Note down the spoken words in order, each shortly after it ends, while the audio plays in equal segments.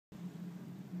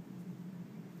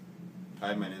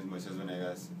Hi, my name is Moises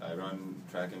Venegas. I run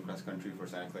track and cross country for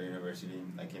Clara University.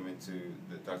 I came into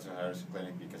the Dr. Sahara's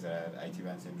clinic because I had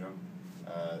ITB Syndrome.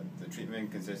 The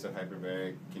treatment consists of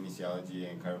hyperbaric, kinesiology,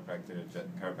 and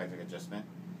chiropractic adjustment.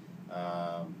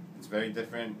 It's very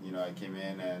different. You know, I came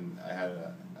in and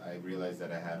I realized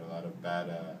that I had a lot of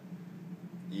bad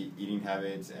eating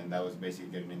habits, and that was basically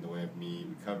getting in the way of me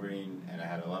recovering. And I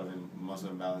had a lot of muscle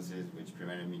imbalances, which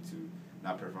prevented me to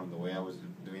not perform the way I was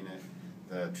doing it.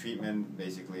 The treatment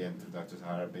basically and through Dr.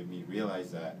 Sahara made me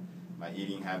realize that my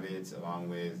eating habits, along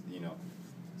with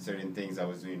certain things I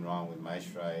was doing wrong with my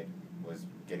stride, was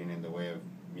getting in the way of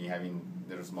me having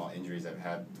little small injuries I've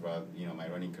had throughout my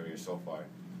running career so far.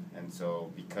 And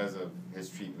so because of his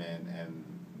treatment and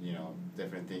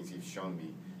different things he's shown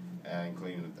me,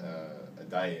 including a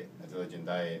diligent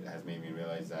diet, has made me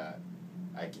realize that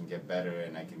I can get better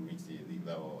and I can reach the elite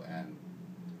level. And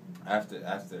after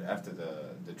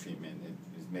the treatment, it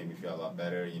made me feel a lot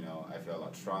better. I feel a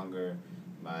lot stronger.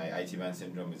 My ITB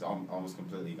Syndrome is almost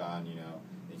completely gone.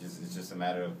 It's just a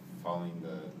matter of following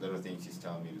the little things he's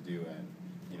telling me to do,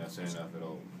 and soon enough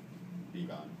it'll be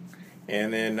gone.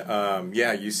 And then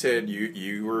you said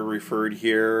you were referred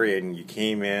here and you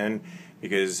came in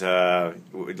because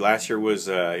last year was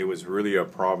really a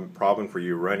problem for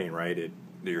you running, right?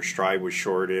 Your stride was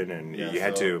shortened, and you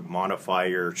had to modify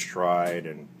your stride.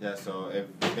 And so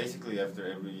basically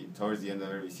towards the end of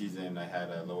every season, I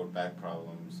had lower back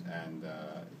problems, and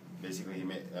basically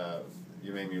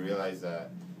you made me realize that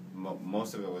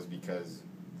most of it was because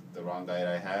the wrong diet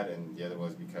I had, and the other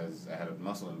was because I had a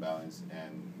muscle imbalance,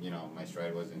 and my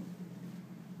stride wasn't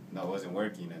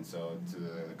working. And so to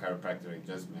the chiropractic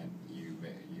adjustment, you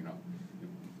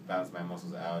balance my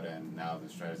muscles out, and now the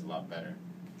stride is a lot better.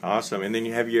 Awesome. And then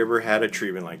have you ever had a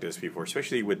treatment like this before,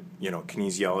 especially with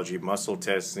kinesiology, muscle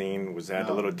testing? Was that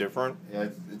a little different? Yeah,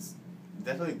 it's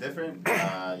definitely different.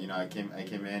 I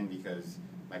came in because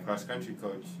my cross country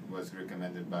coach was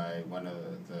recommended by one of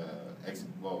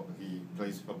he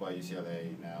plays football at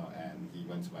UCLA now, and he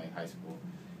went to my high school,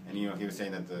 and he was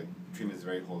saying that the treatment is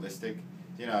very holistic.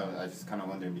 I was just kind of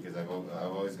wondering, because I've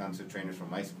always gone to trainers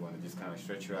from my school, and they just kind of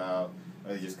stretch you out,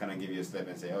 or they just kind of give you a slip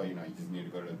and say, you just need to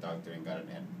go to the doctor and get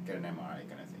an MRI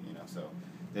kind of thing. So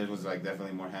this was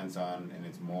definitely more hands-on, and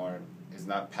it's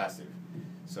not passive.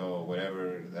 So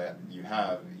whatever that you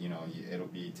have, it'll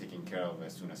be taken care of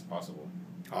as soon as possible.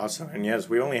 Awesome. And yes,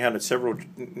 we only had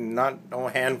not a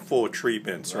handful of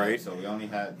treatments, right? So we only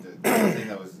had the thing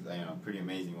that was pretty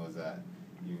amazing was that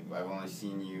I've only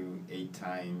seen you 8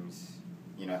 times.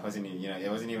 It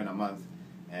wasn't even a month,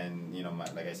 and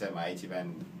like I said, my ITB,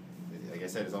 like I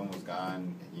said, is almost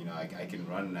gone. I can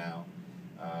run now.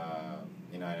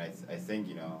 And I think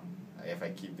if I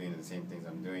keep doing the same things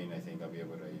I'm doing, I think I'll be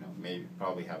able to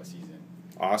probably have a season.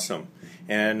 Awesome.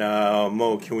 And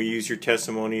Mo, can we use your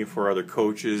testimony for other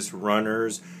coaches,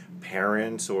 runners,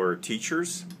 parents, or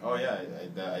teachers? Oh yeah,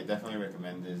 I definitely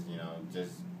recommend this.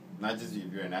 Just not just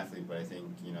if you're an athlete, but I think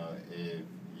if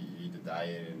you eat the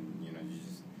diet and you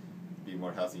just be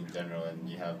more healthy in general, and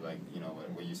you have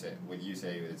what you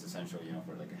say it's essential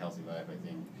for a healthy life. I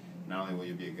think not only will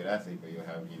you be a good athlete, but you'll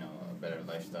have a better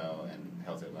lifestyle and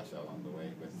healthier lifestyle along the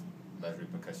way with less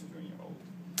repercussions when you're old.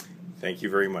 Thank you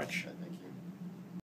very much.